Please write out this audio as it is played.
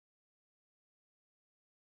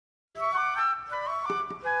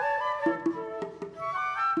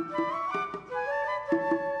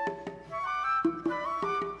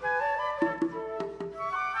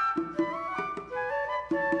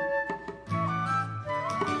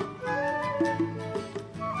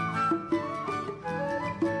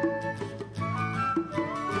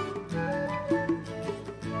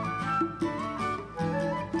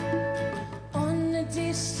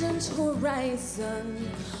Distant horizon,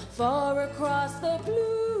 far across the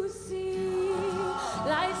blue sea,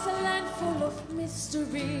 lies a land full of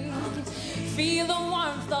mystery. Feel the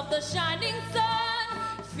warmth of the shining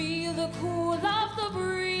sun, feel the cool of the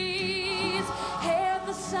breeze, hear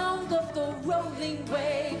the sound of the rolling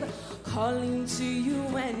wave calling to you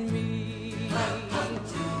and me. Welcome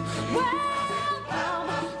to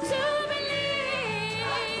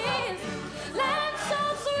Belize, land so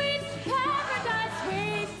sweet, paradise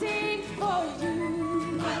waiting for you.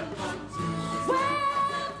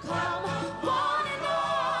 Welcome, one and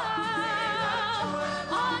all,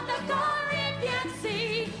 on the Caribbean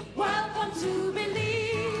Sea. Welcome to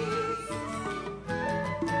Belize.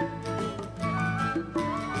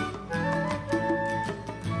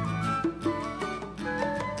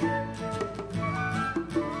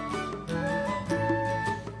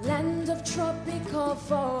 Land of tropical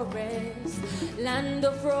forest, land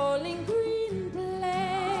of rolling green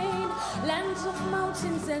plain, lands of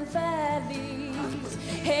mountains and valleys.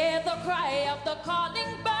 Hear the cry of the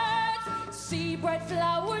calling birds, see bright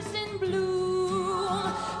flowers in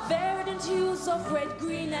bloom, verdant hues of red,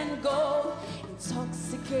 green, and gold,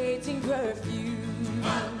 intoxicating perfume.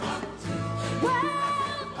 Welcome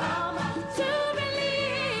to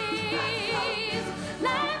Belize,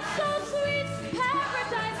 land so sweet,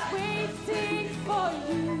 paradise waiting for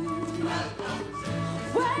you.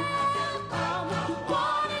 Welcome,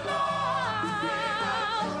 one and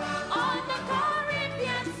all, on the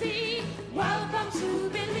Caribbean Sea. Welcome to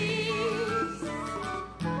Belize.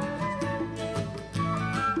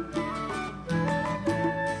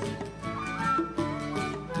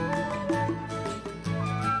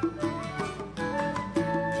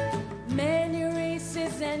 Many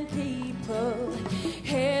races and people,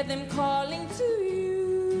 hear them calling to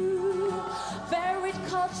you. Varied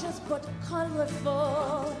cultures but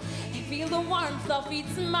colorful, feel the warmth of each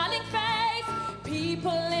smiling face.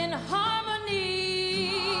 People in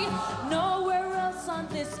harmony, nowhere else on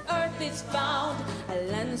this earth is found a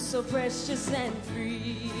land so precious and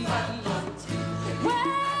free. Welcome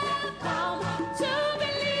to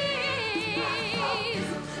Belize,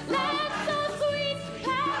 land so sweet,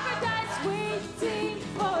 paradise waiting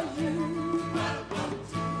for you.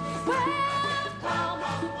 Welcome,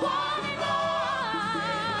 one and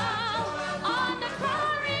all, on the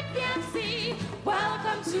Caribbean Sea.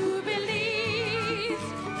 Welcome to Belize.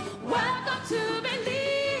 Welcome to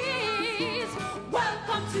Belize.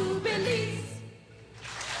 Welcome to Belize.